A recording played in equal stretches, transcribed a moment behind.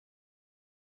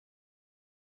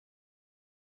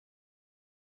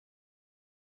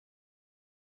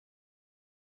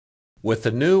With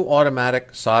the new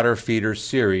automatic solder feeder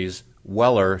series,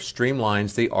 Weller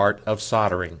streamlines the art of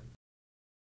soldering.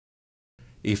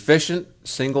 Efficient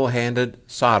single-handed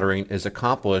soldering is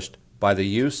accomplished by the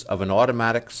use of an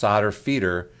automatic solder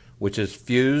feeder which is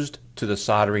fused to the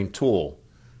soldering tool.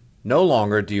 No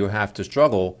longer do you have to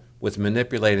struggle with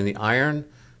manipulating the iron,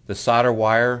 the solder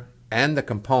wire, and the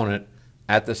component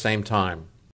at the same time.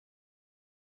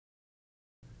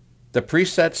 The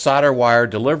preset solder wire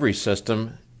delivery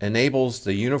system enables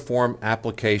the uniform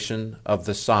application of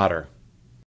the solder.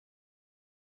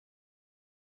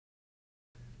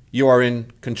 You are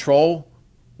in control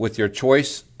with your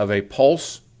choice of a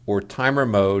pulse or timer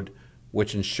mode,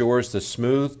 which ensures the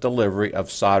smooth delivery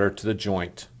of solder to the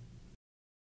joint.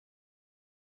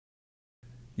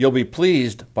 You'll be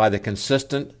pleased by the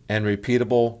consistent and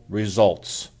repeatable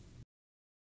results.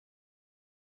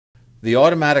 The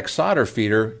automatic solder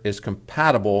feeder is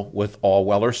compatible with all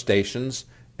Weller stations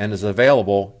and is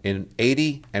available in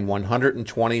 80 and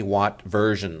 120 watt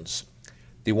versions.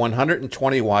 The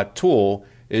 120 watt tool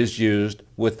is used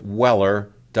with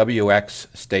Weller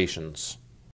WX stations.